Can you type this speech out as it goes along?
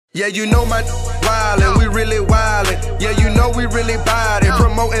Yeah, you know my wildin', we really wildin'. Yeah, you know we really bidin',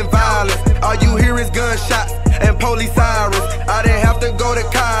 promoting violence. All you hear is gunshots and police sirens. I didn't have to go to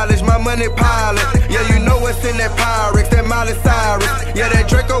college, my money piling. Yeah, you know what's in that Pyrex, that Miley Cyrus. Yeah, that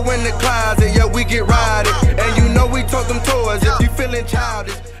Draco in the closet, yeah, we get riding. And you know we told them toys if you feeling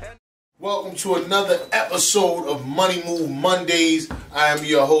childish. Welcome to another episode of Money Move Mondays. I am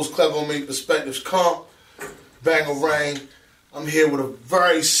your host, Clever Make Perspectives Comp, Bangarang. I'm here with a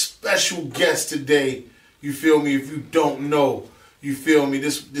very special guest today. You feel me? If you don't know, you feel me?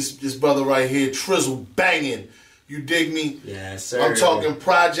 This brother right here, Trizzle banging. You dig me? Yes, sir. I'm talking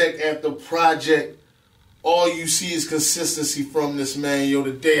project after project. All you see is consistency from this man. Yo,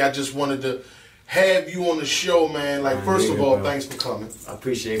 today I just wanted to have you on the show, man. Like, first of all, thanks for coming. I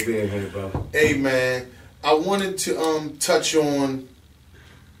appreciate being here, bro. Hey, man. I wanted to touch on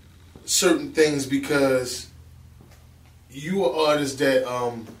certain things because you are artists that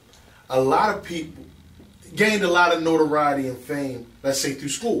a lot of people gained a lot of notoriety and fame, let's say, through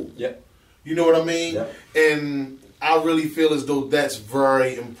school. Yep. You know what I mean? Yep. And I really feel as though that's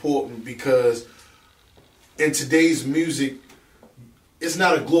very important because in today's music, it's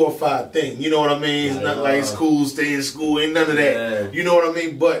not a glorified thing. You know what I mean? It's not like it's cool, stay in school, ain't none of that. Yeah. You know what I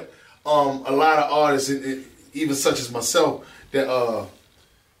mean? But a lot of artists, even such as myself, that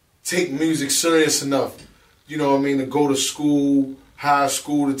take music serious enough, you know what I mean, to go to school, high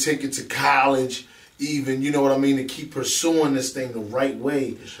school, to take it to college, even, you know what I mean, to keep pursuing this thing the right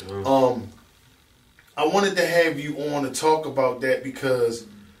way. Sure. I wanted to have you on to talk about that because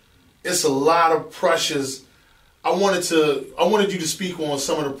it's a lot of pressures. I wanted you to speak on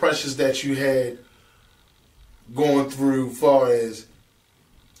some of the pressures that you had going through, far as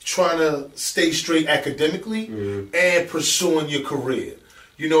trying to stay straight academically and pursuing your career.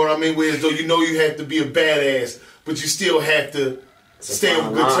 You know what I mean? Whereas though you know you have to be a badass, but you still have to stay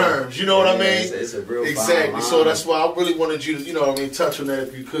on good terms. You know what I mean? It's a real exactly. Fine So line. that's why I really wanted you to, you know what I mean, touch on that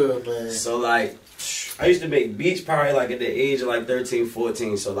if you could, man. So, like, I used to make beats probably, like, at the age of, like, 13,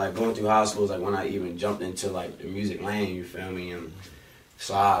 14. So, like, going through high school is, like, when I even jumped into, like, the music lane, you feel me? And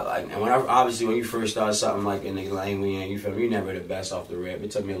so, and obviously, when you first start something, like, in the lane we in, you feel me? You're never the best off the rip. It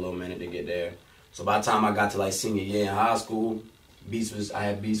took me a little minute to get there. So, by the time I got to, like, senior year in high school, I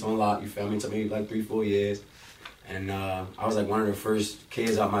had beats on lock, you feel me? It took me, like, 3-4 years. And I was, like, one of the first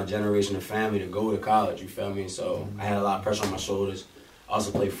kids out my generation of family to go to college, you feel me? So, I had a lot of pressure on my shoulders. I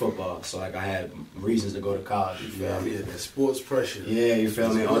also played football, so like I had reasons to go to college. You feel me? Yeah, that sports pressure. Yeah, you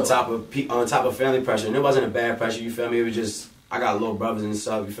feel me? On top of family pressure, and it wasn't a bad pressure. You feel me? It was just I got little brothers and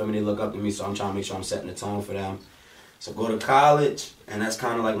stuff. You feel me? They look up to me, so I'm trying to make sure I'm setting the tone for them. So go to college, and that's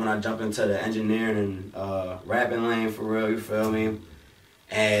kind of like when I jumped into the engineering and rapping lane for real. You feel me?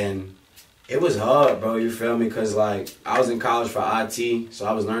 And it was hard, bro. You feel me? Cause like I was in college for IT, so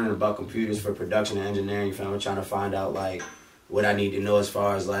I was learning about computers for production and engineering. You feel me? Trying to find out like what I need to know as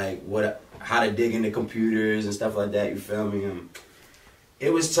far as like how to dig into computers and stuff like that, you feel me?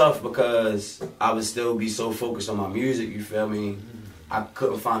 It was tough because I would still be so focused on my music, you feel me? I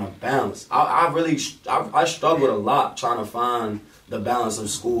couldn't find a balance. I struggled a lot trying to find the balance of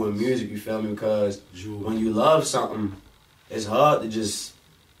school and music, you feel me? Because when you love something, it's hard to just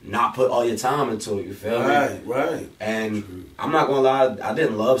not put all your time into it, you feel me? Right. And I'm not gonna lie, I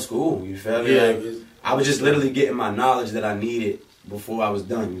didn't love school, you feel me? Yeah, I was just literally getting my knowledge that I needed before I was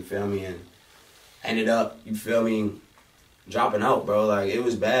done, you feel me? And ended up, you feel me, dropping out, bro. Like, it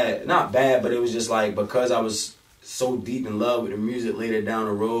was bad. Not bad, but it was just like, because I was so deep in love with the music later down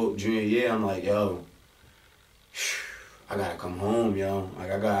the road, junior year, I'm like, yo, I gotta come home, yo. Like,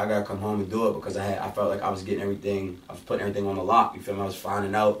 I gotta come home and do it because I felt like I was putting everything on the lock, you feel me? I was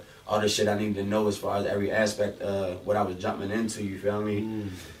finding out all the shit I needed to know as far as every aspect of what I was jumping into, you feel me?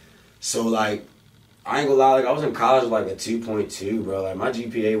 So, like, I ain't gonna lie, like, I was in college with, like, a 2.2, bro. Like, my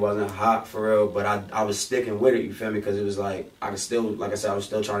GPA wasn't hot for real, but I was sticking with it, you feel me? Because it was, like, I could still, like I said, I was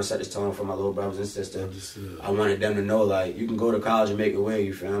still trying to set this tone for my little brothers and sisters. I wanted them to know, like, you can go to college and make a way,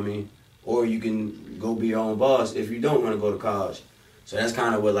 you feel me? Or you can go be your own boss if you don't want to go to college. So that's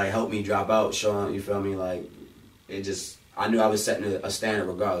kind of what, like, helped me drop out, showing, you feel me? Like, it just, I knew I was setting a standard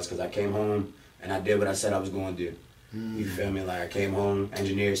regardless because I came home and I did what I said I was going to do. You feel me? Like, I came home,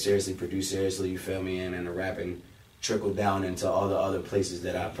 engineered seriously, produced seriously, you feel me? And the rapping trickled down into all the other places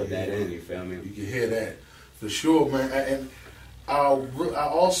that I put that in, you feel me? You can hear that. For sure, man. And I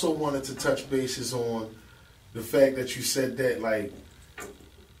also wanted to touch bases on the fact that you said that, like,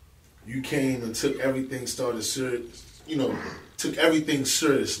 you came and took everything took everything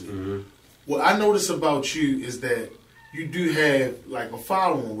seriously. What I notice about you is that you do have, like, a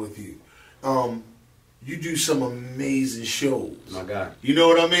following with you. you do some amazing shows. My God. You know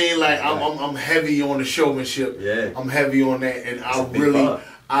what I mean? Like My I'm heavy on the showmanship. Yeah. I'm heavy on that, and It's a big part.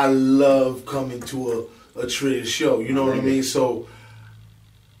 I love coming to a Triz show. You know what I mean? So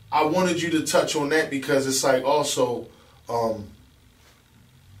I wanted you to touch on that because it's like also,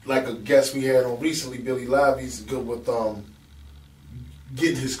 like a guest we had on recently, Billy Live. He's good with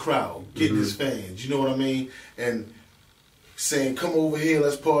getting his crowd, getting his fans. You know what I mean? And saying, come over here,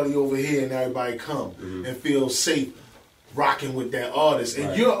 let's party over here, and everybody come and feel safe rocking with that artist.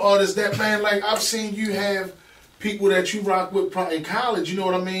 And you're an artist that, man, like I've seen you have people that you rock with in college, you know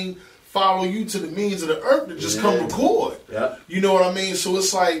what I mean, follow you to the means of the earth to just come record. Yeah. You know what I mean? So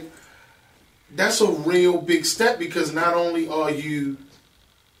it's like, that's a real big step because not only are you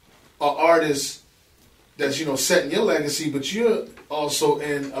an artist that's, you know, setting your legacy, but you're also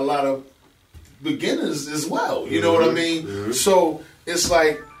in a lot of beginners as well. You know what I mean? So it's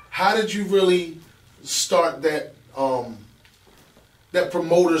like, how did you really start that that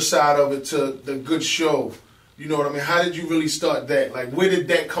promoter side of it to the good show? You know what I mean? How did you really start that? Like, where did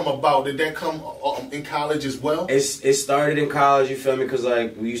that come about? Did that come in college as well? It started in college, you feel me? Because,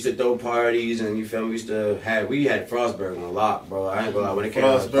 like, we used to throw parties, and you feel me? We had Frostburg on lock, bro. I ain't gonna lie. When it came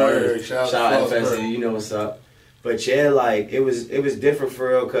to parties, shout out FSC, you know what's up. But, yeah, like, it was different for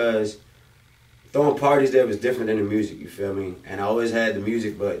real, because throwing parties there was different than the music, you feel me? And I always had the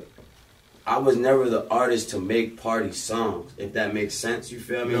music, but I was never the artist to make party songs, if that makes sense, you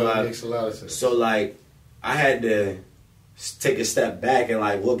feel me? No, like, it makes a lot of sense. So, like, I had to take a step back and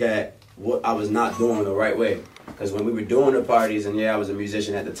like look at what I was not doing the right way. Because when we were doing the parties, and I was a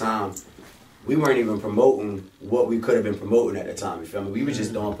musician at the time, we weren't even promoting what we could have been promoting at the time. You feel me? We were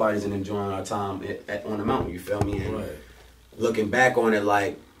just doing parties and enjoying our time on the mountain. You feel me? And looking back on it,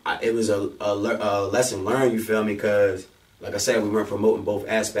 like it was a lesson learned. You feel me? Because like I said, we weren't promoting both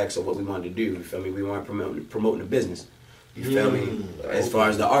aspects of what we wanted to do. You feel me? We weren't promoting the business. You feel me? As far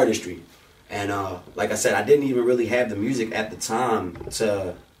as the artistry. And like I said, I didn't even really have the music at the time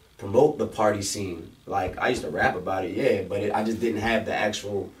to promote the party scene. Like, I used to rap about it, but I just didn't have the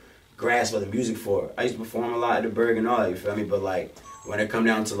actual grasp of the music for it. I used to perform a lot at the Berg and all that, you feel me? But, like, when it come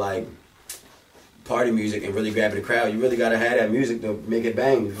down to, like, party music and really grabbing the crowd, you really got to have that music to make it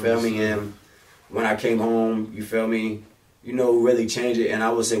bang, you feel me? And when I came home, you feel me, you know, really changed it. And I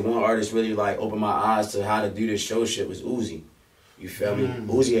would say one artist really, like, opened my eyes to how to do this show shit was Uzi. You feel me?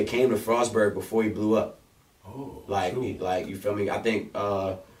 Uzi had came to Frostburg before he blew up. Oh, like you feel me? I think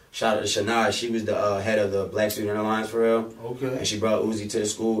shout out to Shania. She was the head of the Black Student Alliance for real. Okay. And she brought Uzi to the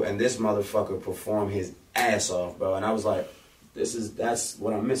school, and this motherfucker performed his ass off, bro. And I was like, that's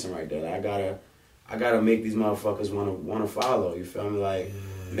what I'm missing right there. Like, I gotta make these motherfuckers wanna follow. You feel me? Like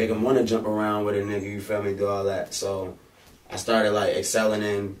make them wanna jump around with a nigga. You feel me? Do all that. So I started like excelling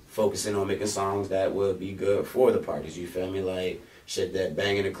and focusing on making songs that would be good for the parties. You feel me? Like shit that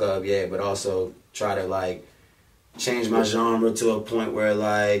bang in the club, but also try to like change my genre to a point where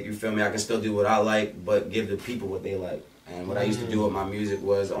like, you feel me, I can still do what I like, but give the people what they like. And what I used to do with my music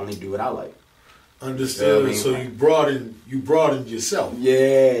was only do what I like. Understood. You so you broadened yourself.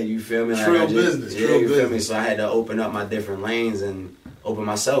 Yeah, you feel me? Like Trill business. Feel me? So I had to open up my different lanes and open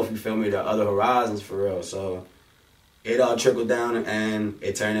myself, you feel me, to other horizons for real. So it all trickled down and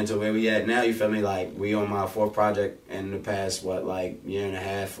it turned into where we at now, you feel me? Like, we on my 4th project in the past, year and a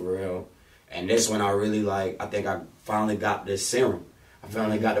half for real. And this one I really like, I think I finally got this serum. I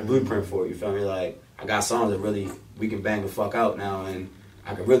finally got the blueprint for it, you feel me? Like, I got songs that really, we can bang the fuck out now, and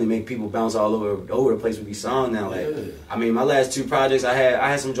I can really make people bounce all over the place with these songs now. Like, I mean, my last 2 projects, I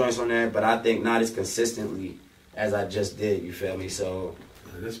had some joints on there, but I think not as consistently as I just did, you feel me? So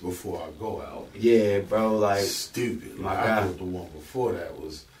this before I go out. Yeah, bro, like stupid. My God. God. I thought the one before that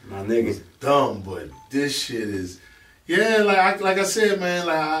was my nigga. Was dumb, but this shit is like I said, man,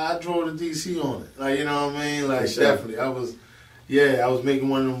 like I drove to DC on it. Like, you know what I mean? Like sure. Definitely. I was making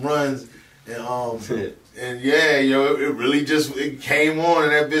one of them runs and and it really just came on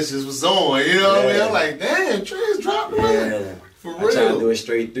and that bitch just was on. You know what I mean? I'm like, damn, Triz dropped one. For real. I tried to do a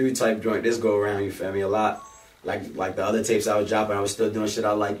straight through type joint this go around, you feel me? A lot. Like the other tapes I was dropping, I was still doing shit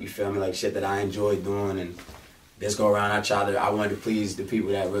I like, you feel me? Like shit that I enjoyed doing, and this go around I wanted to please the people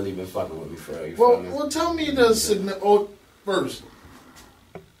that really been fucking with me for real, you feel me? Well, tell me first,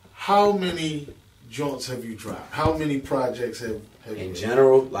 how many joints have you dropped? How many projects have you in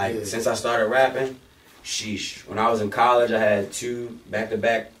general, since I started rapping, sheesh. When I was in college, I had 2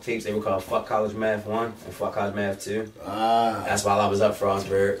 back-to-back tapes. They were called Fuck College Math 1 and Fuck College Math 2. That's while I was up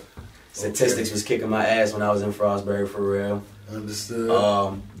Frostburg. Statistics was kicking my ass when I was in Frostburg, for real. Understood.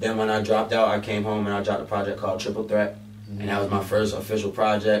 Then when I dropped out, I came home and I dropped a project called Triple Threat. And that was my first official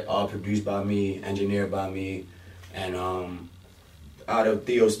project, all produced by me, engineered by me, and out of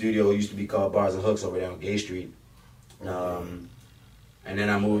Theo's studio, it used to be called Bars and Hooks over there on Gay Street. And then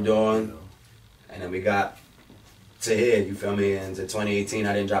I moved on, and then we got to here, you feel me? And to 2018,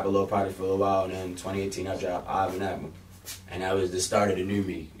 I didn't drop a little project for a while, and then 2018, I dropped Ivan Admiral. And that was the start of the new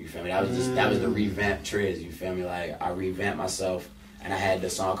me, you feel me? That was the revamped Triz, you feel me? Like, I revamped myself, and I had the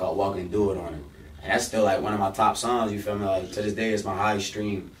song called Walk and Do It on it. And that's still like one of my top songs, you feel me? Like, to this day, it's my highest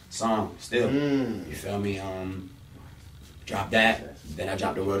stream song still, you feel me? Dropped that, then I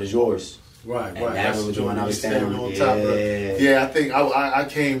dropped The World Is Yours. Right. That was the one I was standing on top of it. Yeah, I think I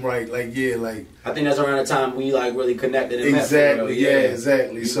came right, like. I think that's around the time we like really connected and exactly,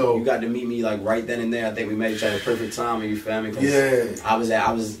 exactly. So you got to meet me like right then and there. I think we met each other at a perfect time, you feel me? I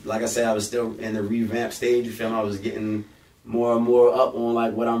was like I said, I was still in the revamp stage, you feel me? I was getting more and more up on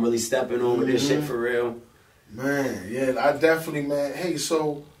like what I'm really stepping on with this shit for real. Man, yeah, I definitely, man. Hey,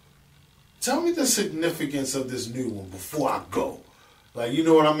 so tell me the significance of this new one before I go. Like, you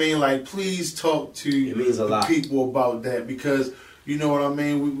know what I mean? Like, please talk to the people about that, because, you know what I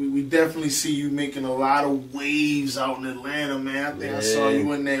mean? We definitely see you making a lot of waves out in Atlanta, man. I think I saw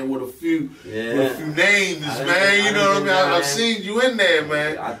you in there with a few names, man. You know what I mean? I've seen you in there,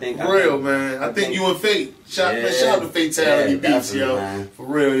 man. I think you and Fate. Shout out to Fatality Beats, yo. Man. For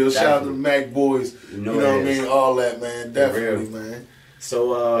real, yo. Shout out to the Mac Boys. You know what I mean? All that, man. Definitely, man.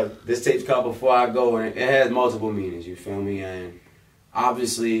 So, this tape's called Before I Go, and it has multiple meanings, you feel me? And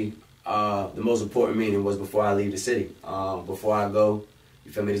obviously, the most important meaning was before I leave the city. Before I go,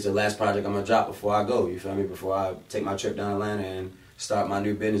 you feel me? This is the last project I'm going to drop before I go, you feel me? Before I take my trip down Atlanta and start my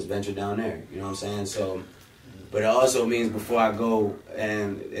new business venture down there, you know what I'm saying? So, but it also means before I go,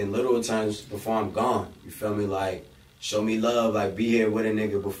 and in literal terms, before I'm gone, you feel me? Like, show me love, like, be here with a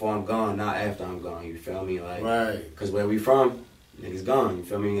nigga before I'm gone, not after I'm gone, you feel me? Like, right. Because where we from, niggas gone, you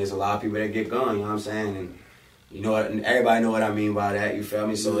feel me? There's a lot of people that get gone, you know what I'm saying? And you know what? Everybody know what I mean by that. You feel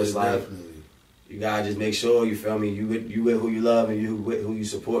me? So it's like you gotta just make sure, you feel me, you with who you love and you with who you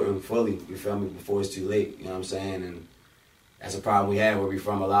supporting fully. You feel me? Before it's too late. You know what I'm saying? And that's a problem we have where we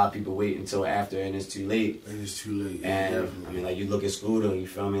from. A lot of people wait until after and it's too late. And it's too late. And definitely. I mean, like, you look at Scooter. You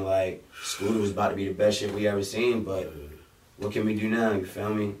feel me? Like, Scooter was about to be the best shit we ever seen, but what can we do now? You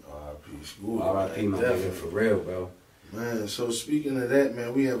feel me? R.I.P. Scooter. R.I.P. my nigga, for real, bro. Man, so speaking of that,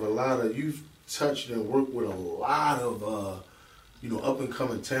 man, we have a lot of you've touched and worked with a lot of up and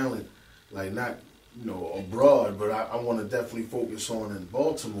coming talent, like not abroad, but I want to definitely focus on in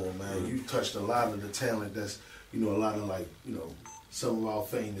Baltimore, man. You touched a lot of the talent that's a lot of some of our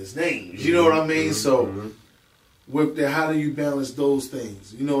famous names. You know what I mean? So with that, how do you balance those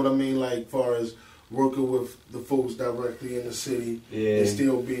things? You know what I mean? Like far as working with the folks directly in the city and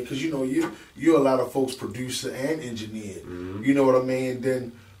still being, because you're a lot of folks producer and engineer. You know what I mean? And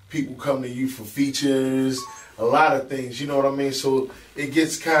then people come to you for features, a lot of things, you know what I mean? So it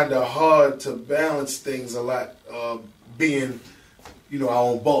gets kind of hard to balance things a lot, being, our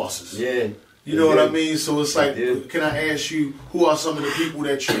own bosses. Yeah. You know what I mean? So it's like, can I ask you, who are some of the people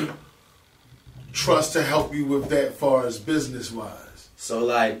that you trust to help you with that far as business-wise? So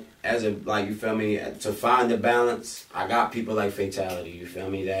you feel me, to find the balance, I got people like Fatality, you feel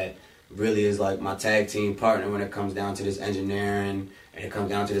me, that really is like my tag team partner when it comes down to this engineering and it comes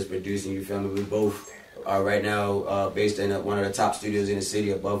down to this producing, you feel me. We both are right now based in one of the top studios in the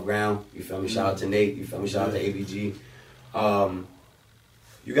city, Above Ground, you feel me. Shout out to Nate, you feel me, shout out to ABG.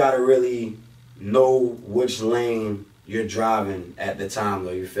 You gotta really know which lane you're driving at the time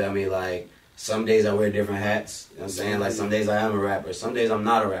though, you feel me. Like, some days I wear different hats, you know what I'm saying? Like, some days I am a rapper, some days I'm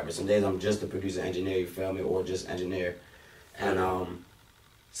not a rapper, some days I'm just a producer, engineer, you feel me, or just engineer. And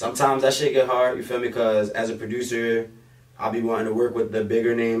sometimes that shit get hard, you feel me, because as a producer, I'll be wanting to work with the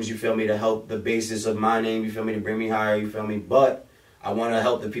bigger names, you feel me, to help the basis of my name, you feel me, to bring me higher, you feel me. But I want to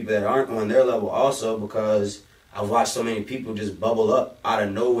help the people that aren't on their level also, because I've watched so many people just bubble up out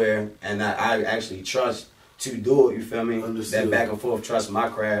of nowhere and that I actually trust to do it, you feel me? Understood. That back and forth, trust my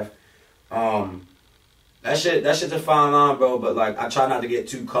craft. That shit's a fine line, bro, but like, I try not to get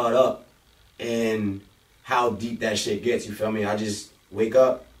too caught up in how deep that shit gets, you feel me? I just wake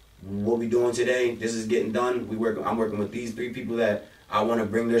up, what we doing today, this is getting done. I'm working with these 3 people that I want to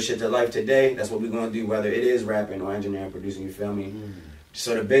bring their shit to life today. That's what we're going to do, whether it is rapping or engineering, producing, you feel me?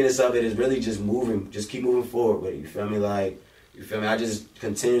 So the business of it is really just moving, just keep moving forward with it, you feel me? Like, you feel me? I just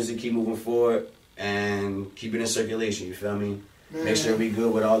continuously keep moving forward and keep it in circulation, you feel me? Make sure we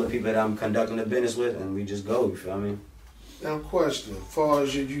good with all the people that I'm conducting the business with, and we just go, you feel me? Now, question, as far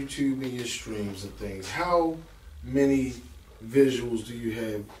as your YouTube and your streams and things, how many visuals do you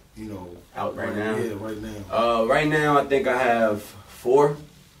have you know, out right now? Yeah, right now. Right now, I think I have 4,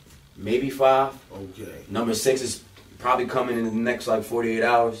 maybe 5. Okay. Number 6 is probably coming in the next like 48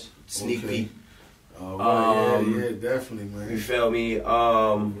 hours. Sneak peek. All right, yeah, definitely, man. You feel me?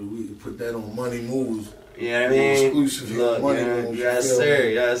 We put that on Money Moves. You know what I mean? Exclusive Look, Money Moves. yes, sir.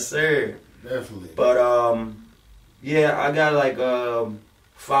 Me? Yes, sir. Definitely. But yeah, I got like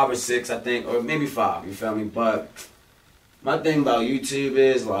 5 or 6, I think, or maybe 5. You feel me? But my thing about YouTube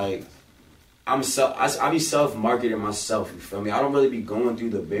is like I be self-marketing myself. You feel me? I don't really be going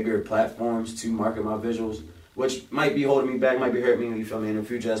through the bigger platforms to market my visuals, which might be holding me back, might be hurting me. You feel me? In the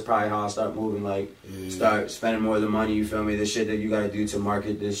future, that's probably how I start moving. Like, start spending more of the money. You feel me? The shit that you gotta do to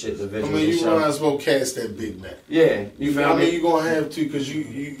market this shit, the visuals. I mean, you might as well cast that big net. Yeah, you feel me? I mean, you're gonna have to, because you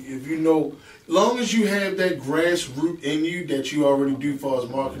if you know, long as you have that grassroots in you that you already do for as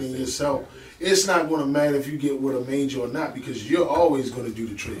marketing yourself, it's not going to matter if you get with a major or not, because you're always going to do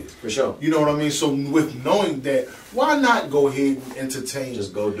the trades. For sure. You know what I mean? So with knowing that, why not go ahead and entertain?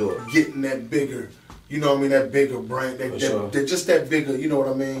 Just go do it. Getting that bigger, you know what I mean? That bigger brand, just that bigger. You know what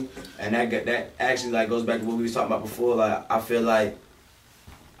I mean? And that actually like goes back to what we was talking about before. Like, I feel like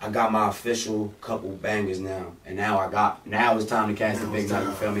I got my official couple bangers now, and now it's time to cast the big nut.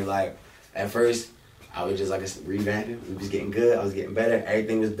 You feel me? Like, at first, I was just like revamping. We was getting good. I was getting better.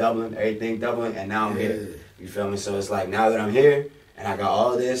 Everything was doubling. And now I'm here. You feel me? So it's like, now that I'm here and I got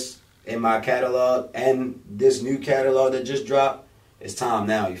all this in my catalog and this new catalog that just dropped, it's time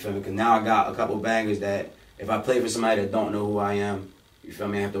now. You feel me? Because now I got a couple bangers that if I play for somebody that don't know who I am, you feel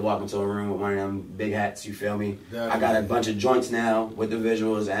me? I have to walk into a room with one of them big hats. You feel me? I got a bunch of joints now with the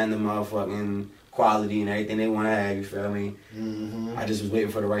visuals and the motherfucking quality and everything they want to have, you feel me? Mm-hmm. I just was waiting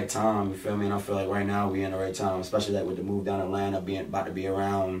for the right time, you feel me? And I feel like right now we in the right time, especially like with the move down to Atlanta, about to be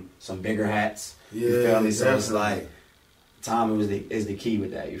around some bigger hats, you feel me? So definitely. It's like, timing is the key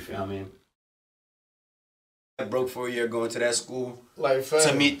with that, you feel me? I broke for a year going to that school like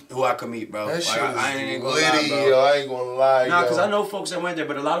to meet who I could meet, bro. That shit I ain't gonna litty, lie, bro. I ain't gonna lie. Nah, because I know folks that went there,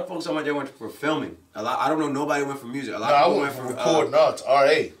 but a lot of folks that went there went for filming. I don't know nobody went for music. A lot of people went for recording arts,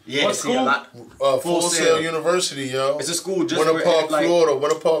 RA. Yeah, what see, school? a lot. Full Sail University, yo. It's a school just Winter Park, like, Florida.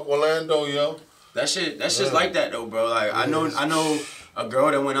 Winter Park, Orlando, yo. That's just like that though, bro. Like I know a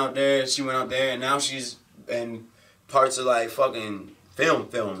girl that went out there. She went out there, and now she's in parts of like fucking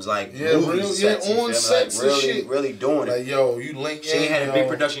films, like movies, sets, on sets like, and shit. Really doing it. Like, yo, you link. She ain't had a big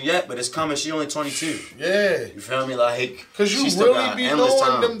production yet, but it's coming. She only 22. Yeah, you feel me? Like, cause you really be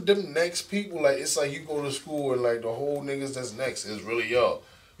knowing them next people. Like, it's like you go to school and like the whole niggas that's next is really y'all.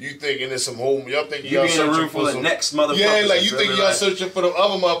 You thinking it's some whole, y'all thinking y'all searching in a room full of next motherfuckers. Yeah, like you think y'all searching for the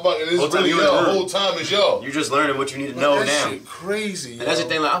other motherfuckers. It's really y'all. The whole time is y'all. You just learning what you need to know now. Shit crazy. And that's the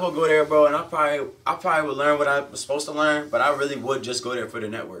thing. Like, I would go there, bro, and I probably would learn what I was supposed to learn, but I really would just go there for the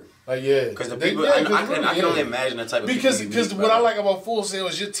network. Yeah, because the people, I can only imagine the type of people. Because what I like about Full Sail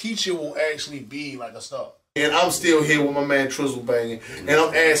is your teacher will actually be like a star. And I'm still here with my man Trizzle banging, and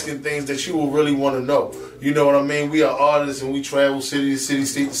I'm asking things that you will really want to know. You know what I mean? We are artists, and we travel city to city,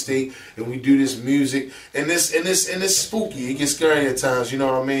 state to state, and we do this music. And it's spooky. It gets scary at times. You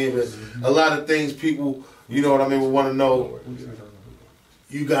know what I mean? But a lot of things people, you know what I mean, will want to know.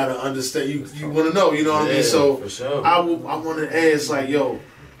 You gotta understand. You want to know. You know what I mean? So for sure. I want to ask, like, yo,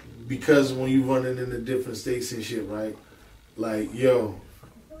 because when you running in the different states and shit, right? Like, yo,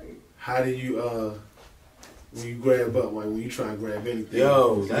 how do you when you grab up, like when you try and grab anything,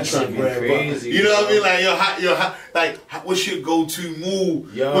 yo, that shit be crazy. You know what I mean? Like, what's your go-to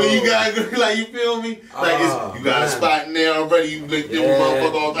move? Yo, when you got, like, you feel me? Like, you got a spot in there already. You linked in with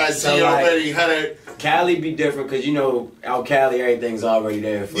motherfucker all that shit already. How that? Cali be different because you know out Cali everything's already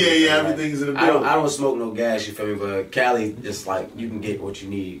there. For everything's in the building. I don't smoke no gas, you feel me? But Cali just like you can get what you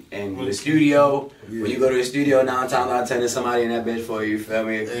need. And the studio, when you go to the studio, 9 times out of 10 there's somebody in that bitch for you. You feel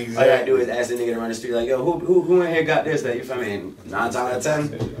me? Exactly. All you gotta do is ask the nigga to run the studio. Like, yo, who in here got this? That you feel me? And 9 times out of 10,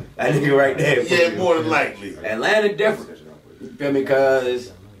 that nigga right there. Yeah, more than likely. Atlanta different. You feel me?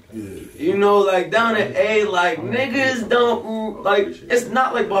 Cause you know, like down in A, like niggas don't like. It's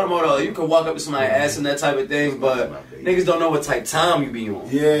not like Baltimore though. You can walk up to somebody asking that type of thing, but niggas don't know what type of time you be on.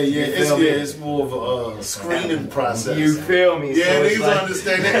 It's more of a screening process. You feel me? Yeah, so niggas like,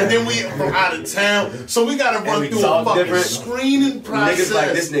 understand that. And then we from out of town, so we gotta run through a fucking screening process. Niggas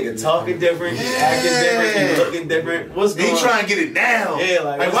like this nigga talking different, he acting different, he looking different. What's going on? He trying to get it down. Yeah,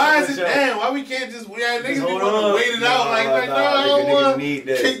 like why is it down? Why we can't just niggas be want to wait it out? Like no, I don't want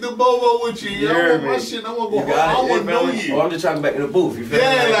to kick the bobo with you. I want my shit. I want to go home. I want to know you. Or I'm just trying to back in the booth. You feel me?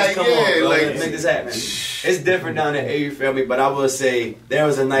 Let's make this happen. It's different down there, you feel me? But I will say there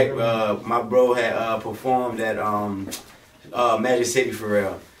was a night my bro had performed at Magic City for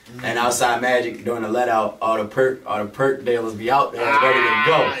real. And outside Magic during the let out, all the perk dealers be out there ready to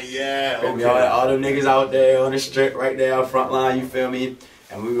go. Yeah, Okay. All them niggas out there on the strip right there on front line, you feel me?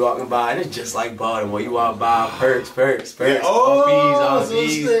 And we walking by, and it's just like Baltimore. You walk by, perks, Yeah. OPs,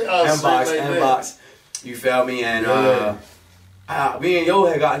 inbox. You feel me? And me and Yo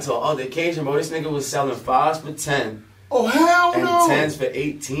had got into an altercation, bro. This nigga was selling 5s for 10. Oh, hell and no. 10s for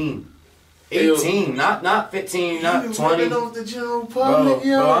 18. 18, not 15, not 20. Off the general public,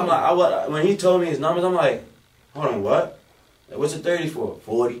 bro, I'm like, when he told me his numbers, I'm like, hold on, what? Like, what's a 30 for?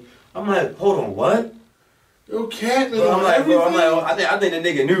 40. I'm like, hold on, what? Yo, cat, bro, I'm like, I think the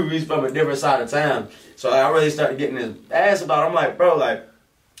nigga knew he's from a different side of town. So I really started getting his ass about it. I'm like, bro, like,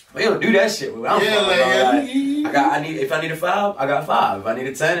 we don't do that shit. If I need a 5, I got 5. If I need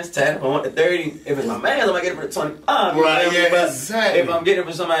a 10, it's 10. If I want the 30, if it's my man, I might get it for the 25. Right, yeah, exactly. If I'm getting it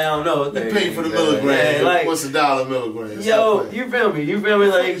for somebody I don't know, 30. You pay for the milligram. Yeah, like, what's $1 milligram? Yo, you feel me?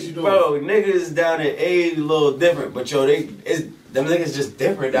 Like, bro, niggas down in A a little different, but yo, them niggas just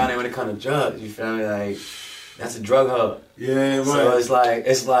different down there when it comes to drugs. You feel me? Like, that's a drug hub. Yeah, right. So it's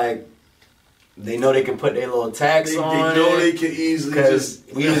like. They know they can put their little tax on it. They know they can easily because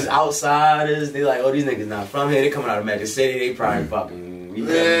we was outsiders. They like, oh, these niggas not from here. They coming out of Magic City. They probably fucking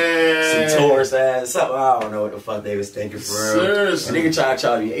some tourist ass. Something I don't know what the fuck they was thinking for real. Seriously. And nigga try to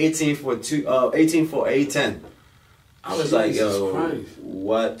charge me 18 for A10. I was like, yo, Christ.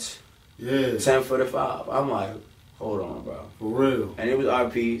 What? Yeah. 10 for the 5. I'm like, hold on, bro. For real. And it was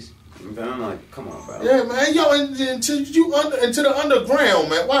RPs. I'm like, come on, bro. Yeah, man. Yo, into the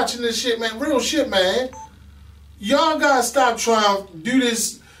underground, man. Watching this shit, man. Real shit, man. Y'all gotta stop trying to do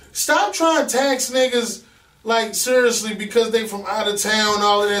this. Stop trying to tax niggas, like, seriously, because they from out of town,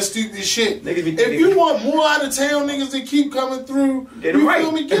 all of that stupid shit. If you want more out of town niggas to keep coming through, you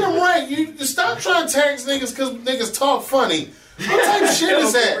feel me? Get them right. You stop trying to tax niggas because niggas talk funny. What type of shit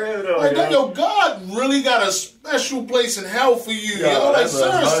is that? Like, yo, God really got a special place in hell for you, yo. Like,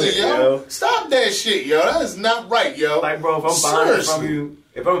 seriously, yo. Stop that shit, yo. That is not right, yo. Like, bro, if I'm buying it from you,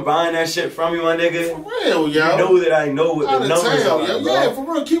 if I'm buying that shit from you, my nigga, for real, yo. You know that I know what the numbers are, yo. Yeah, for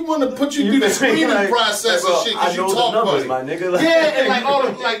real. Keep wanting to put you through the screening process and shit because you talk funny. My nigga. Like, yeah, and like all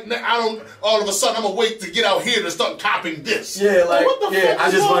of a sudden I'm gonna wait to get out here to start copying this. Yeah, like, I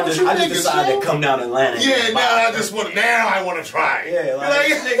just decided to come down Atlanta. Yeah, now I want to try. Yeah,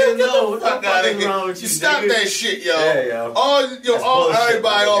 like nigga, no, what the fuck is wrong with you? Stop that shit, yo. Yeah, yo.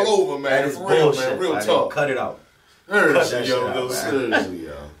 Everybody all over, man. For real, man. Real talk. Cut it out. Seriously,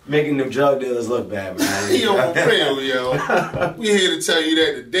 yo. Making them drug dealers look bad, man. Yo, for real, yo. We here to tell you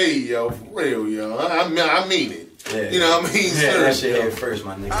that today, yo. For real, yo. I mean it. Yeah. You know what I mean? Yeah, that shit hit first,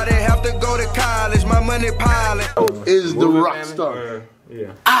 my nigga. I didn't have to go to college, my money piling. Is the rock star.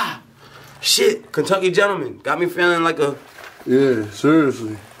 Yeah. Shit. Kentucky gentleman. Got me feeling like a... Yeah,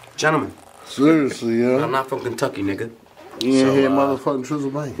 seriously. Gentleman. Seriously, yo. I'm not from Kentucky, nigga. You ain't hear motherfucking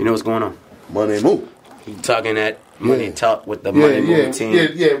Trizzle Bang. You know what's going on? Money move. He talking that money talk with the money move team.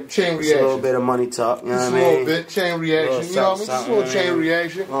 Yeah, chain reaction. A little bit of money talk, you know what I mean? Just a little bit, chain reaction. You know what I mean? Just a little chain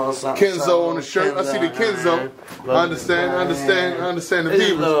reaction. Kenzo on the shirt. I see the Kenzo. I understand the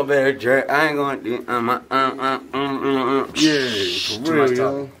people. A little bit of jerk. I ain't going to do... Yeah, for real,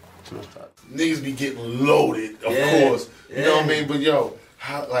 yo. Niggas be getting loaded, of course. You know what I mean? But yo,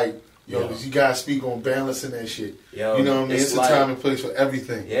 you gotta speak on balancing that shit. Yo, you know what I mean? It's a time and place for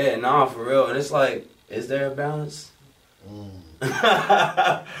everything. Yeah, nah, for real. And it's like, is there a balance? No,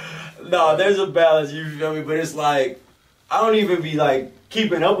 there's a balance, you feel me? But it's like, I don't even be like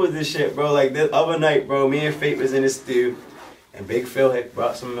keeping up with this shit, bro. Like the other night, bro, me and Fate was in the stew, and Big Phil had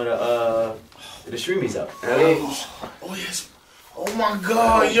brought some of the streamies up. Oh yes. Oh my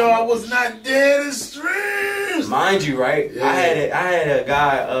God, yo, I was not there to streams. Mind you, right? Yeah. I had a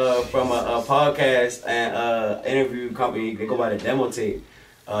guy from a podcast and interview company. They go by the Demo Tape.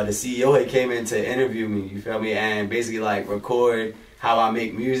 The CEO had came in to interview me. You feel me? And basically like record how I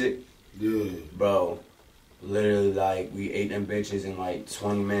make music. Yeah, bro. Literally, like we ate them bitches in like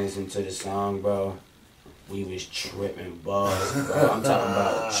 20 minutes into the song, bro. We was tripping, buzz, bro. I'm talking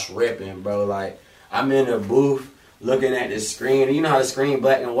about tripping, bro. Like I'm in the booth. Looking at the screen, you know how the screen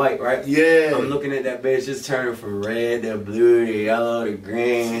black and white, right? Yeah. I'm looking at that bitch just turning from red to blue to yellow to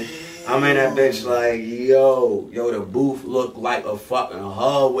green. I'm in that bitch like, yo, the booth looked like a fucking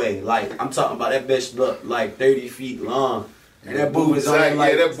hallway. Like, I'm talking about that bitch looked like 30 feet long. And that booth is only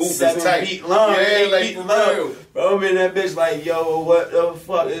like that booth 7 feet long. Yeah, like feet long. Bro, I'm in that bitch like, yo, what the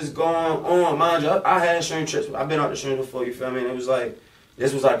fuck is going on? Mind you, I had stream trips. I've been out the stream before, you feel me? And it was like,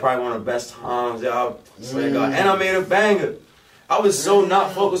 this was like probably one of the best times, y'all. Swear to God. And I made a banger. I was so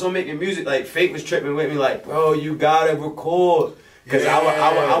not focused on making music. Like, Fake was tripping with me like, bro, you gotta record. Because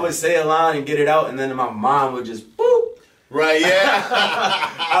I would say a line and get it out, and then my mind would just boop. Right, yeah.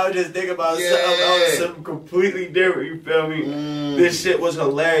 I would just think about something completely different, you feel me? This shit was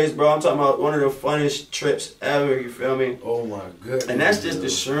hilarious, bro. I'm talking about one of the funnest trips ever, you feel me? Oh my goodness. And that's just the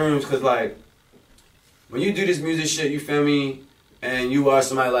shrooms, because like, when you do this music shit, you feel me? And you are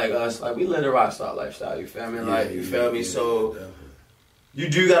somebody like us, like we live a rock star lifestyle, you feel me? Like, you feel me? So, you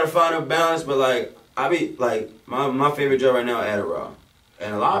do gotta find a balance, but like, I be like, my favorite drug right now, Adderall.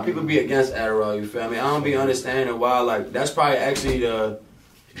 And a lot of people be against Adderall, you feel me? I don't be understanding why, like, that's probably actually the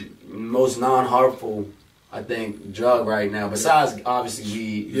most non-harmful, I think, drug right now. Besides, obviously,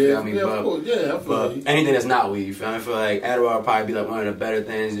 weed, you feel me? But anything that's not weed, you feel me? I feel like Adderall would probably be like one of the better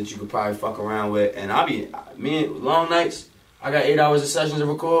things that you could probably fuck around with. And long nights, I got 8 hours of sessions to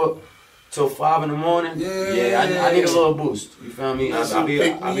record till 5 in the morning. I need a little boost, you feel me?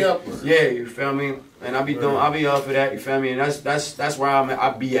 You feel me? And I be up for that, you feel me? And that's where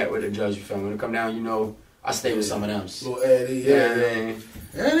I be at with the drugs, you feel me? When it come down, you know, I stay with some of them. Little Eddie, Eddie,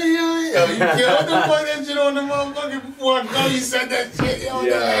 yo, you killed the fuck that shit on the motherfucker before I go. You said that shit, yo,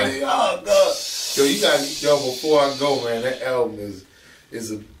 Eddie, oh god. Yo, before I go, man, that album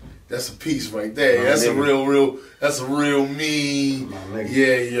that's a piece right there. That's a real mean.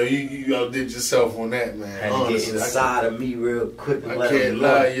 Yeah, yo, you outdid yourself on that, man. Had to get inside of me real quick. I can't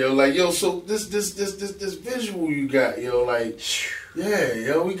lie, yo. Like, yo, so this visual you got, yo, like, yeah,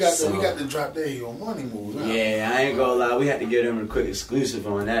 yo, we got to drop that here on Money Moves. Huh? Yeah, I ain't gonna lie, we had to give them a quick exclusive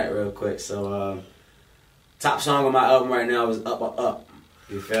on that real quick. So, top song on my album right now is Up Up Up.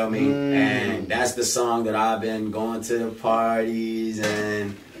 You feel me? And that's the song that I've been going to the parties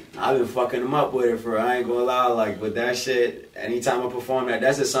and I've been fucking them up with it for, I ain't gonna lie, like with that shit, anytime I perform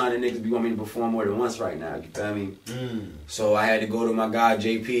that's a song that niggas be wanting me to perform more than once right now, you feel me? So I had to go to my guy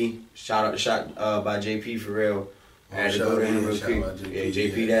JP, shout out to Shot by JP for real. I had to go to him real quick.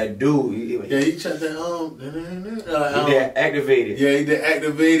 JP that dude. He shot that he did Activated. Yeah, he did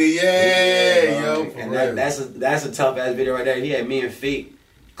Activated, yo. And that's a tough ass video right there. He had me and Fate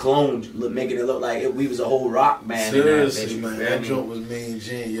cloned, making it look like we was a whole rock band. Seriously, man, that joint was mean,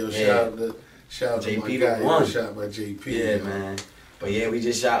 Gene. Yo, shout out to my guy. Shout out by JP. Yeah, man. But yeah, we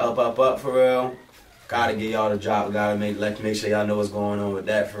just shot Up for real. Gotta get y'all the drop. Gotta make sure y'all know what's going on with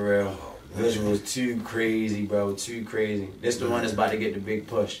that for real. Visuals too crazy, bro. Too crazy. This the one that's about to get the big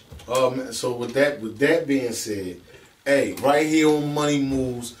push. Man, so with that being said, hey, right here on Money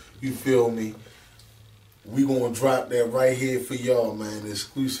Moves, you feel me? We gonna drop that right here for y'all, man.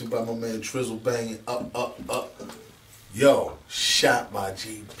 Exclusive by my man Trizzle banging Up. Yo, shot by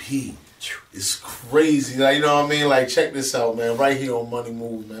JP. It's crazy. Like, you know what I mean? Like, check this out, man. Right here on Money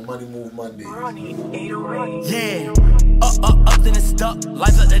Moves, man. Money Move Monday. Yeah. Up, then it's stuck.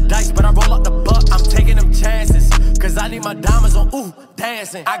 Lights up the dice, but I roll up the buck. I'm taking them chances. Cause I need my diamonds on,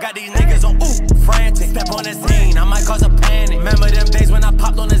 dancing. I got these niggas on, frantic. Step on the scene, I might cause a panic. Remember them days when I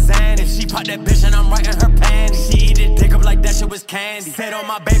popped on the Xanax. She popped that bitch and I'm writing her panties. She eat it dick up like that shit was candy. Said on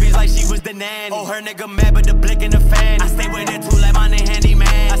my babies like she was the nanny. Oh, her nigga mad, but the blick in the fan. I stay with it too like my name Handyman.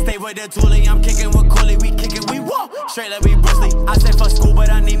 I stay with the toolie, I'm kicking with Cooley. We kicking, we walk. Straight like we Bruce Lee. I said for school,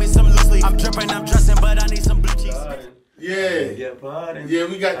 but I need me some loose leaf. I'm dripping, I'm dressing, but I need some blue cheese. Yeah,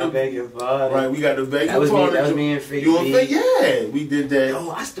 we got I beg your pardon. Right, we got the beg your pardon. That was me and Fake. You and Fake? Yeah, we did that. Oh,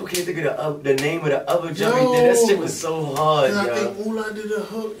 I still can't think of the name of the other jump we did. That shit was so hard, I think Moolah did a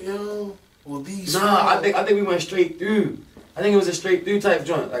hook, yo. Well, these. Nah, I think we went straight through. I think it was a straight through type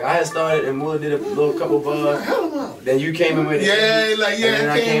joint. Like I had started and Moolah did a little couple bars. Then you came in with it. Yeah, like and then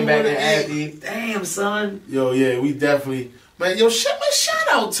I came back and added these. Damn, son. Yo, yeah, we definitely. Man, yo, shout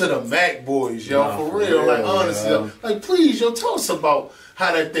out to the Mac boys, yo, for real. Like, honestly, like, please, yo, tell us about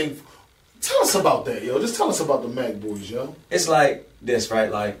how that thing. Tell us about that, yo. Just tell us about the Mac boys, yo. It's like this,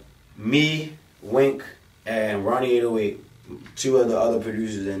 right? Like me, Wink, and Ronnie 808, two of the other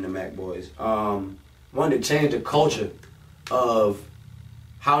producers in the Mac boys. Wanted to change the culture of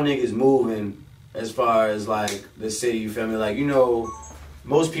how niggas moving as far as like the city. You feel me? Like, you know,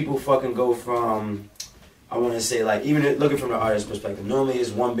 most people fucking go from. I want to say, like, even looking from the artist perspective, normally it's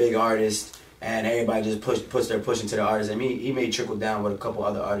one big artist and everybody just puts their push into the artist. And he may trickle down with a couple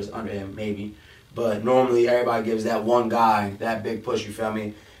other artists under him, maybe. But normally everybody gives that one guy that big push, you feel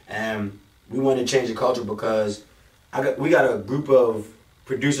me? And we want to change the culture because we got a group of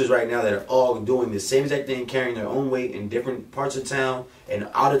producers right now that are all doing the same exact thing, carrying their own weight in different parts of town and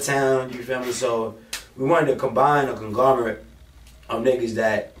out of town, you feel me? So we wanted to combine a conglomerate of niggas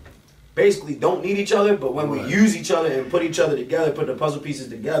that basically don't need each other, but when we use each other and put each other together, put the puzzle pieces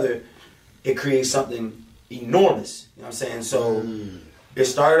together, it creates something enormous. You know what I'm saying? So it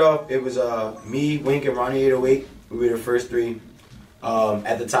started off, it was me, Wink, and Ronnie 808. We were the first three.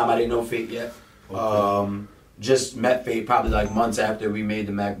 At the time, I didn't know Fate yet. Okay. Just met Fate probably like months after we made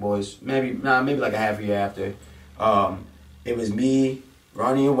the Mac Boys. Maybe like a half a year after. It was me,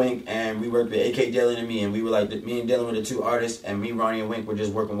 Ronnie and Wink, and we worked with AK Dylan and me, and we were like, me and Dylan were the two artists, and me, Ronnie, and Wink were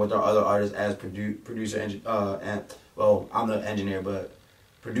just working with our other artists as producer, and well, I'm the engineer, but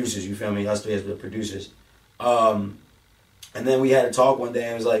producers, you feel me? Us three as the producers. And then we had a talk one day,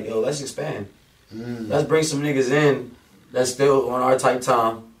 and it was like, yo, let's expand. Let's bring some niggas in that's still on our tight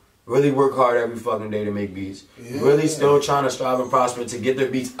time, really work hard every fucking day to make beats, really still trying to strive and prosper to get their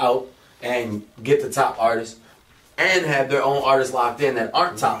beats out and get the top artists, and have their own artists locked in that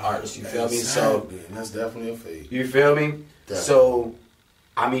aren't top artists, you feel me? So that's definitely a Fate. You feel me? Definitely. So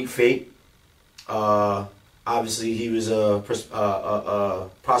I meet Fate. Obviously he was a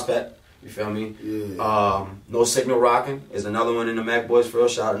prospect, you feel me? Yeah. No Signal Rockin' is another one in the Mac Boys for real.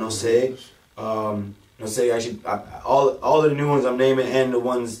 Shout out to No Sig. No Sig, actually, all of the new ones I'm naming and the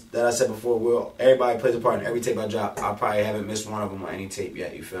ones that I said before, everybody plays a part in every tape I drop. I probably haven't missed one of them on any tape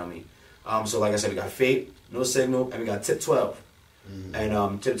yet, you feel me? So like I said, we got Fate, No Signal, and we got Tip 12.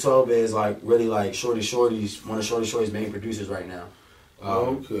 And Tip 12 is like really like Shorty's, one of Shorty's main producers right now.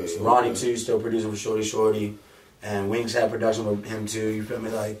 Okay. So Ronnie too, still producing for Shorty, and Winks had production with him too. You feel me?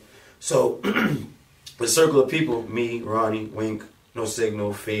 Like, so the circle of people, me, Ronnie, Wink, No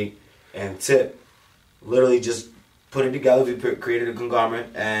Signal, Fate, and Tip, literally just put it together. We created a conglomerate,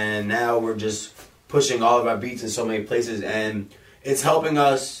 and now we're just pushing all of our beats in so many places, and it's helping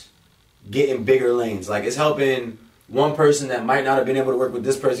us get in bigger lanes. Like, it's helping one person that might not have been able to work with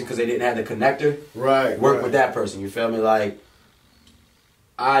this person because they didn't have the connector, work with that person. You feel me? Like,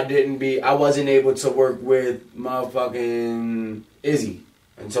 I wasn't able to work with motherfucking Izzy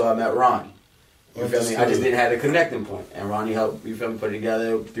until I met Ronnie. You feel me? I just didn't have the connecting point. And Ronnie helped, you feel me, put it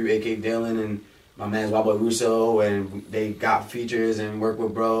together through AK Dylan and my man's Wabo Russo, and they got features and worked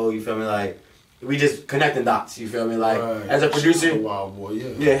with bro, you feel me? Like, we just connecting dots, you feel me? Like, as a producer, Wild Boy,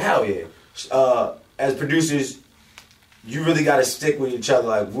 yeah, hell yeah. As producers, you really got to stick with each other.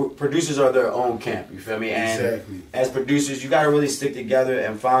 Like, producers are their own camp, you feel me? And as producers, you got to really stick together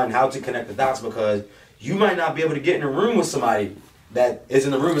and find how to connect the dots, because you might not be able to get in a room with somebody that is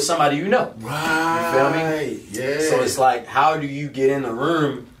in the room with somebody you know. Right. You feel me? Yeah. So it's like, how do you get in the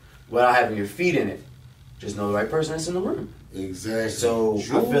room without having your feet in it? Just know the right person that's in the room. Exactly. So I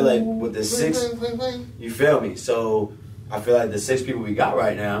feel like with the six, you feel me? So I feel like the 6 people we got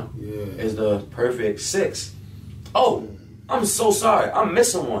right now is the perfect 6. Oh, I'm so sorry. I'm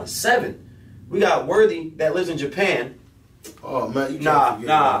missing one. 7. We got Worthy that lives in Japan. Oh man, you can't forget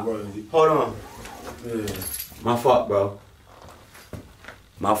about Worthy. Hold on. Yeah. My fault, bro.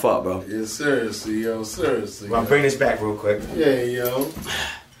 Yeah, seriously, yo, seriously. Well, I'll bring this back real quick. Yeah, yo.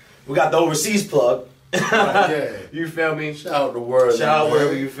 We got the overseas plug. Yeah. You feel me? Shout out to Worthy. Shout out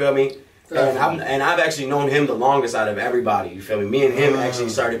Worthy, you feel me? And I've actually known him the longest out of everybody. You feel me? Me and him actually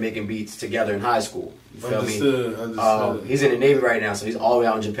started making beats together in high school. You feel me? Understood. He's in the Navy right now, so he's all the way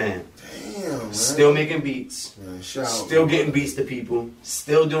out in Japan. Damn, man. Still making beats. Man, still getting beats to people.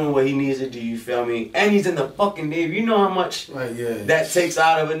 Still doing what he needs to do, you feel me? And he's in the fucking Navy. You know how much that takes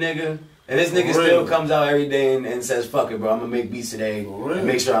out of a nigga? And this nigga still comes out every day and says, fuck it, bro. I'm going to make beats today and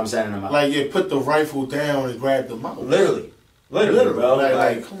make sure I'm sending them out. Like, yeah, put the rifle down and grab the mouse. Literally, bro.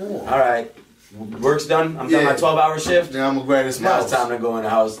 Like, come on. All right. Work's done. I'm done my 12-hour shift. Now I'm going to grab this mouse. Now it's time to go in the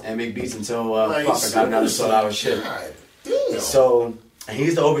house and make beats until, I got another 12-hour shift. God damn. So, and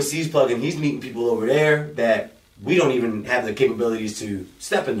he's the overseas plug, and he's meeting people over there that we don't even have the capabilities to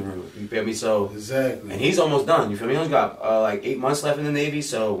step in the room. You feel me? So exactly. And he's almost done. You feel me? He's got like 8 months left in the Navy.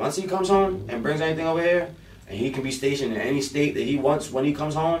 So once he comes home and brings anything over here, and he can be stationed in any state that he wants when he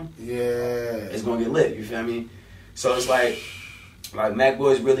comes home, it's gonna get lit. You feel me? So it's like Mac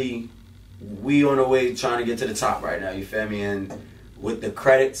Boys really, we on the way trying to get to the top right now. You feel me? And with the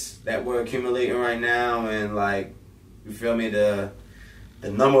credits that we're accumulating right now, and like, you feel me, the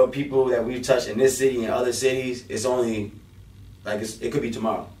number of people that we've touched in this city and other cities, it's only, like, it could be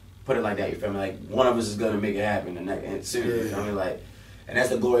tomorrow. Put it like that, you feel me? Like, one of us is going to make it happen and soon, you feel me? Like, and that's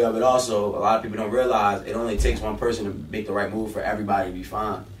the glory of it also. A lot of people don't realize it only takes one person to make the right move for everybody to be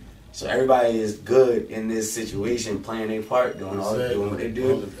fine. So everybody is good in this situation, playing their part, doing what they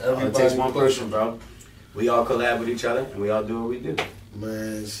do. It takes one person, bro. We all collab with each other, and we all do what we do.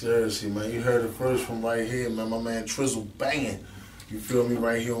 Man, seriously, man. You heard it first from right here, man. My man Trizzle banging. You feel me?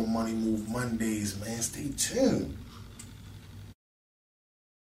 Right here on Money Move Mondays, man. Stay tuned.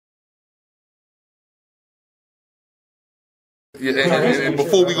 and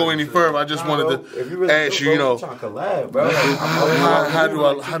before we go any further, I just wanted to ask you, how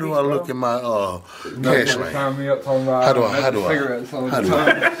do I look in my cash lane? How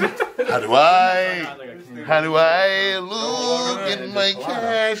do I look in my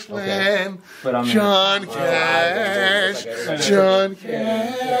cash land? John Cash.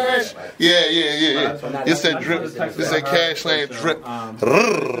 Yeah. It's that drip. It's that cash land drip.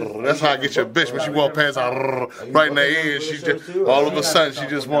 That's how I get your bitch when she walk past right in the ear. She just all of a sudden she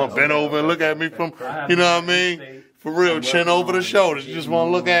just want to bend over and look at me from, you know what I mean? For real, chin over the shoulders. She just want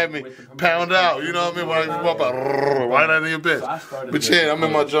to look at me, pound out. You know what I mean? When I walk by, right out of your bitch. But yeah, I'm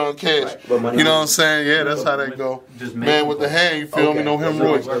in my John Cash. You know what I'm saying? Yeah, that's how that go. Man with the hand, you feel me? No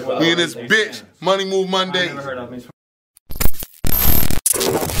hemorrhoids. We in this bitch. Money Move Mondays.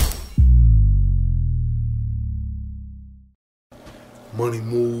 Money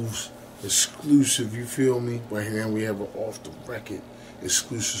Moves exclusive, you feel me? Right here we have an off the record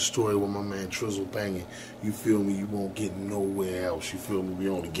exclusive story with my man Trizzle Banging. You feel me? You won't get nowhere else. You feel me? We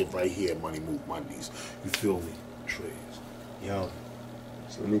only get right here at Money Move Mondays. You feel me? Trez. Yo,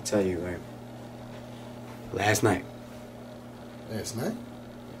 so let me tell you, right? Last night.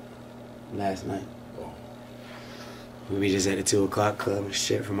 Oh. We be just at the 2 o'clock club and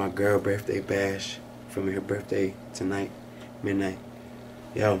shit for my girl birthday bash. For me, her birthday tonight, midnight.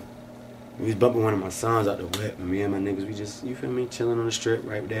 Yo, we was bumping one of my sons out the whip, and me and my niggas, we just, you feel me, chilling on the strip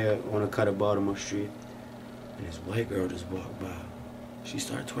right there on the cut of Baltimore Street. And this white girl just walked by. She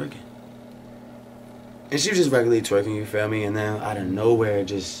started twerking. And she was just regularly twerking, you feel me? And then out of nowhere, it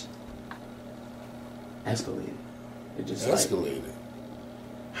just escalated. It just escalated.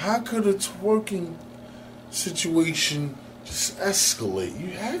 How could a twerking situation just escalate?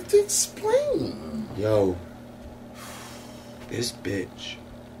 You have to explain. Yo, this bitch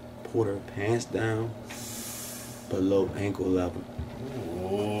pulled her pants down below ankle level.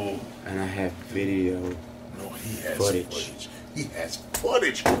 Ooh. And I have video. No, he has footage. He has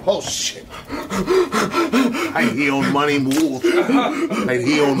footage. Oh shit. He on Money Move.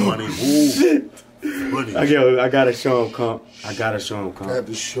 Footage. I gotta show him, comp. Got to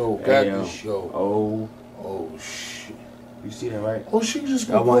show. Oh shit. You see that, right? Oh, she just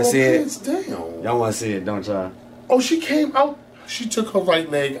y'all wanna see it? Down. Y'all wanna see it, don't y'all? Oh, she came out. She took her right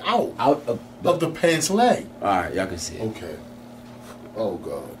leg out of the pants leg. Alright, y'all can see it. Okay. Oh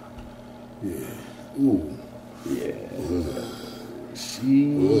God. Yeah. Ooh. Yeah.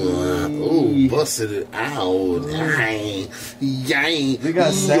 Ooh, busted it out. Yang. We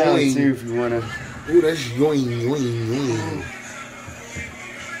got sound too if you wanna. Ooh, that's yoing.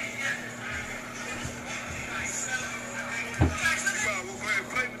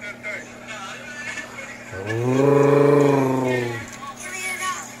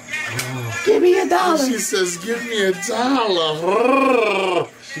 Give me $1. She says, "Give me $1."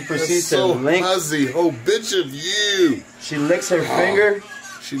 She proceeds so to lick. Fuzzy, oh bitch of you. She licks her finger.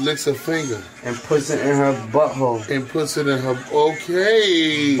 She licks her finger and puts it in her butthole.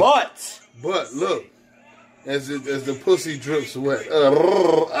 Okay. But look, as the pussy drips wet.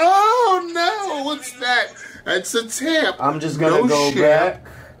 Oh no! What's that? That's a tamp. I'm just gonna go back.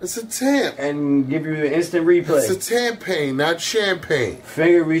 It's a tamp. And give you an instant replay. It's a tampagne, not champagne.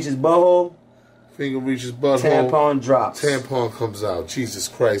 Finger reaches butthole. Tampon drops. Tampon comes out. Jesus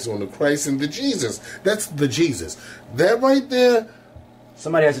Christ on the Christ and the Jesus. That's the Jesus. That right there.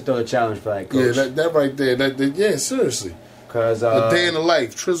 Somebody has to throw a challenge flag, Coach. Yeah, that right there. Yeah, seriously. Cause a day in the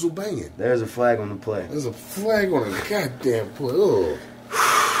life, Trizzle Banging. There's a flag on the play. There's a flag on the goddamn play.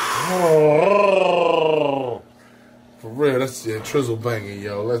 Oh. For real, that's Trizzle Banging,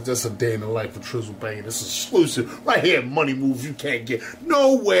 yo. That's a day in the life of Trizzle Banging. This is exclusive. Right here, Money Moves you can't get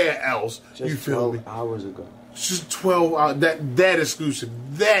nowhere else. Just you feel 12 me? hours ago. Just 12 hours. That exclusive.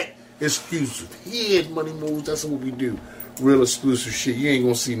 That exclusive. Here at Money Moves, that's what we do. Real exclusive shit. You ain't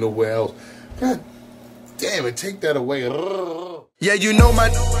gonna see nowhere else. God damn it, take that away. Yeah, you know my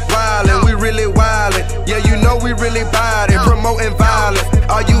wildin', we really wildin'. Yeah, you know we really buying, promoting violence.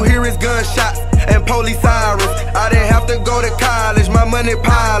 All you hear is gunshots and police sirens. I didn't have to go to college, my money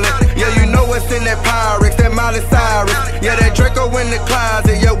piling. Yeah, you know what's in that Pyrex, that Miley Cyrus. Yeah, that Draco in the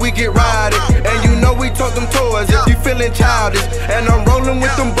closet, yeah, we get riding. And you know we took them toys, if you feeling childish. And I'm rolling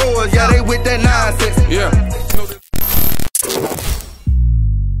with them boys, yeah, they with that nonsense. Yeah.